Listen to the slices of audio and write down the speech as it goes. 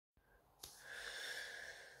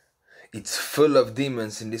It's full of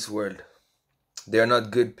demons in this world. They are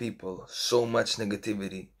not good people. So much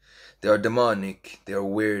negativity. They are demonic. They are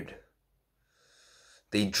weird.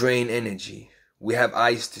 They drain energy. We have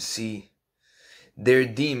eyes to see. They're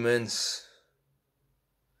demons.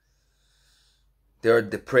 They are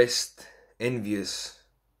depressed, envious,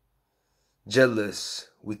 jealous.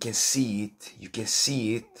 We can see it. You can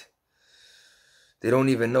see it. They don't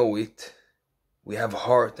even know it. We have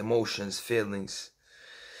heart, emotions, feelings.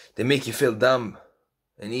 They make you feel dumb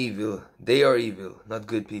and evil. They are evil, not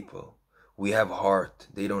good people. We have heart.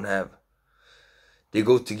 They don't have. They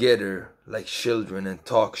go together like children and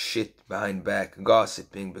talk shit behind back,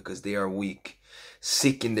 gossiping because they are weak,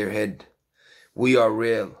 sick in their head. We are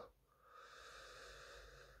real.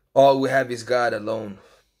 All we have is God alone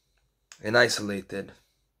and isolated,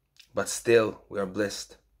 but still we are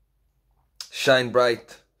blessed. Shine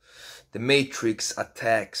bright. The matrix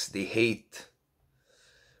attacks. They hate.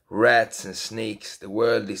 Rats and snakes. The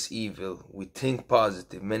world is evil. We think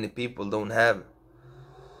positive. Many people don't have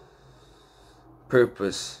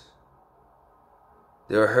purpose.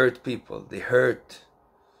 They are hurt people. They hurt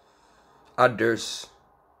others.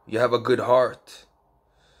 You have a good heart.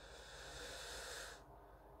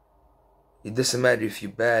 It doesn't matter if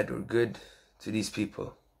you're bad or good to these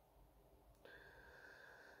people.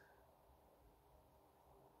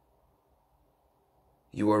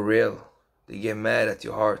 You are real. They get mad at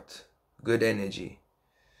your heart. Good energy.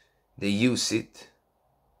 They use it.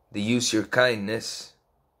 They use your kindness.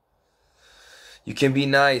 You can be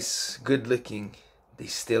nice, good looking. They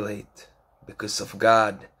still hate because of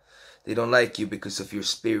God. They don't like you because of your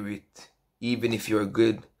spirit. Even if you're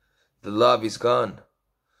good, the love is gone.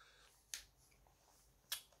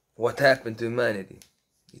 What happened to humanity?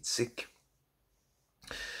 It's sick.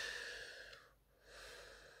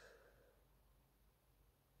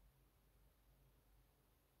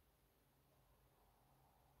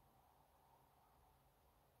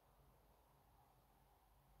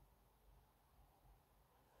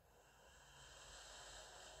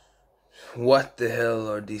 What the hell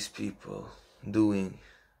are these people doing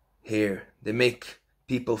here? They make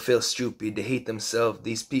people feel stupid. They hate themselves.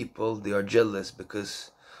 These people, they are jealous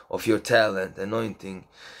because of your talent, anointing.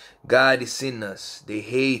 God is in us. They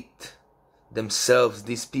hate themselves.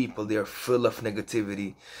 These people, they are full of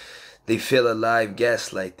negativity. They feel alive,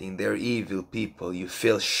 gaslighting. They're evil people. You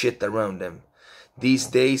feel shit around them. These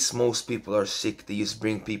days, most people are sick. They just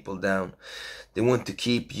bring people down. They want to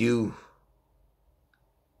keep you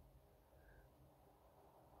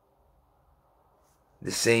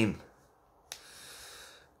the same.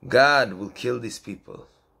 God will kill these people.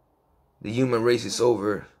 The human race is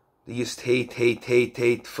over. They just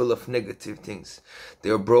hate, full of negative things. They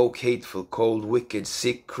are broke, hateful, cold, wicked,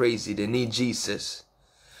 sick, crazy. They need Jesus.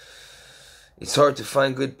 It's hard to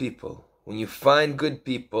find good people. When you find good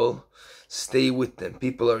people, stay with them.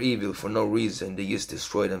 People are evil for no reason. They just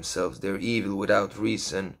destroy themselves. They're evil without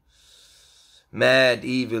reason. Mad,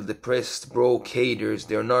 evil, depressed, broke, haters.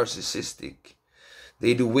 They're narcissistic.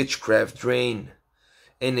 They do witchcraft, drain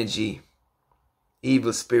energy,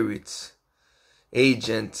 evil spirits,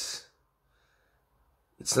 agents.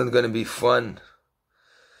 It's not gonna be fun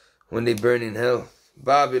when they burn in hell.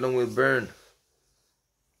 Babylon will burn.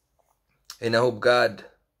 And I hope God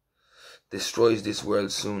destroys this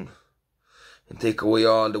world soon and take away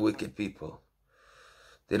all the wicked people.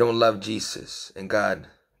 They don't love Jesus and God.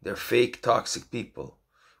 They're fake, toxic people.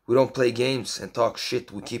 We don't play games and talk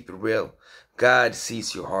shit. We keep it real. God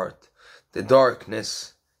sees your heart. The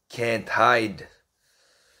darkness can't hide.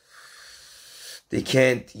 They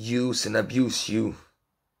can't use and abuse you.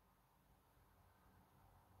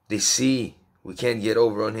 They see we can't get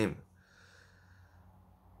over on him.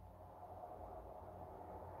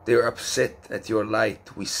 They're upset at your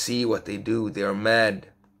light. We see what they do. They are mad.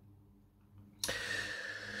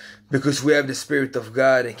 Because we have the Spirit of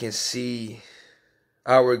God and can see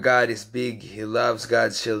our God is big. He loves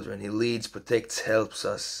God's children. He leads, protects, helps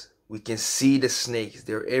us. We can see the snakes.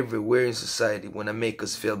 They're everywhere in society. Want to make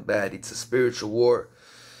us feel bad. It's a spiritual war.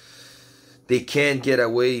 They can't get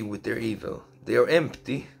away with their evil. They are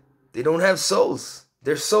empty. They don't have souls.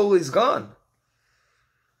 Their soul is gone.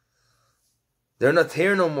 They're not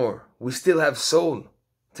here no more. We still have soul.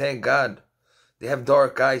 Thank God. They have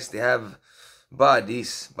dark eyes. They have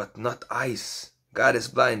bodies, but not eyes. God has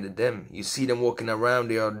blinded them. You see them walking around.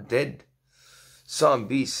 They are dead.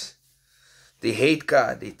 Zombies. They hate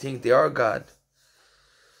God. They think they are God.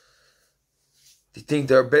 They think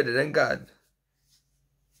they are better than God.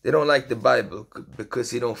 They don't like the Bible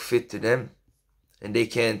because it don't fit to them. And they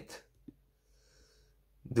can't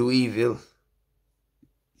do evil.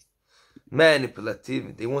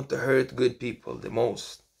 manipulative. They want to hurt good people the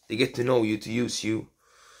most. They get to know you to use you.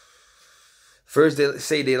 First they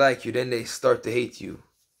say they like you, then they start to hate you.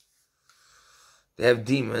 They have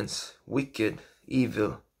demons, wicked,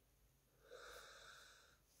 evil.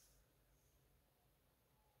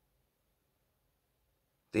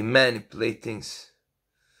 They manipulate things.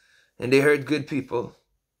 And they hurt good people.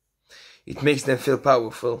 It makes them feel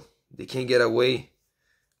powerful. They can't get away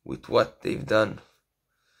with what they've done.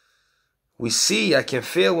 I can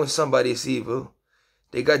feel when somebody is evil.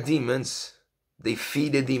 They got demons. They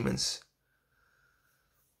feed the demons.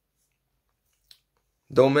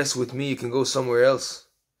 Don't mess with me, you can go somewhere else.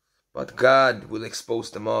 But God will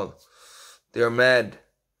expose them all. They are mad.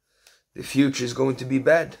 The future is going to be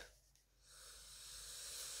bad.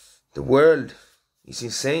 The world is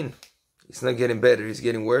insane. It's not getting better, it's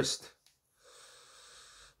getting worse.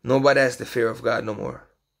 Nobody has the fear of God no more.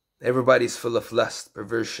 Everybody is full of lust,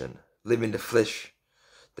 perversion, living the flesh.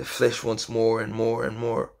 The flesh wants more and more and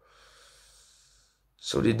more.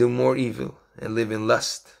 So they do more evil and live in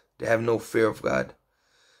lust. They have no fear of God.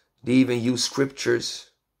 They even use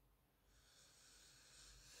scriptures.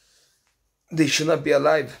 They should not be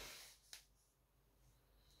alive.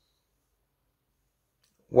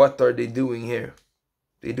 What are they doing here?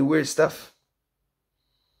 They do weird stuff.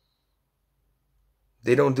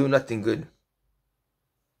 They don't do nothing good.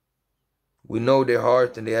 We know their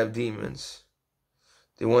heart and they have demons.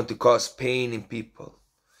 They want to cause pain in people.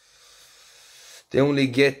 They only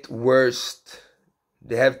get worse.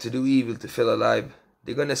 They have to do evil to feel alive.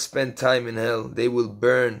 They're going to spend time in hell. They will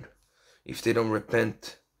burn if they don't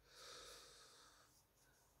repent.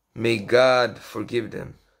 May God forgive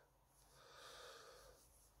them.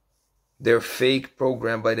 They're fake,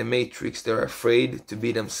 programmed by the Matrix. They're afraid to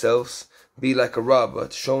be themselves, be like a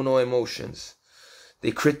robot, show no emotions.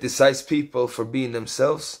 They criticize people for being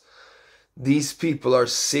themselves. These people are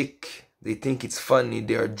sick. They think it's funny.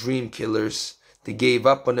 They are dream killers. They gave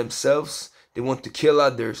up on themselves. They want to kill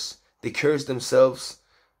others. They curse themselves.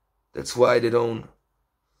 That's why they don't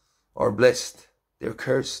are blessed. They're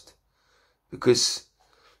cursed. Because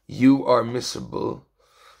you are miserable.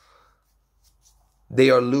 They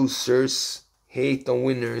are losers, hate on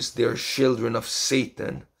winners. They are children of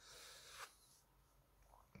Satan.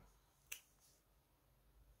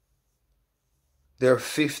 They are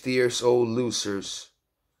 50 years old losers,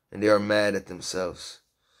 and they are mad at themselves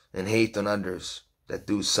and hate on others that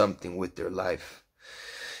do something with their life.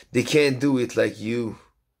 They can't do it like you.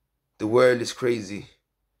 The world is crazy.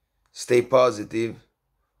 Stay positive.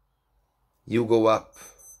 You go up.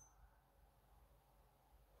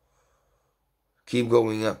 Keep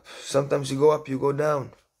going up. Sometimes you go up, you go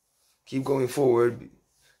down. Keep going forward.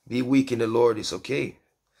 Be weak in the Lord. It's okay.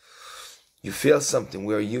 You feel something.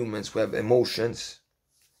 We are humans. We have emotions.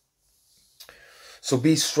 So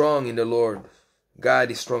be strong in the Lord.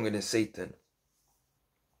 God is stronger than Satan.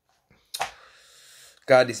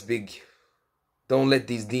 God is big. Don't let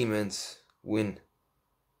these demons win.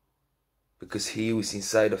 Because he who is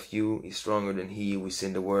inside of you is stronger than he who is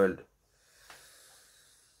in the world.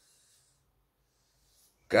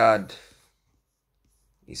 God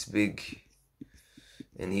is big,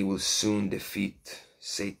 and he will soon defeat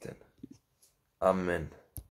Satan. Amen.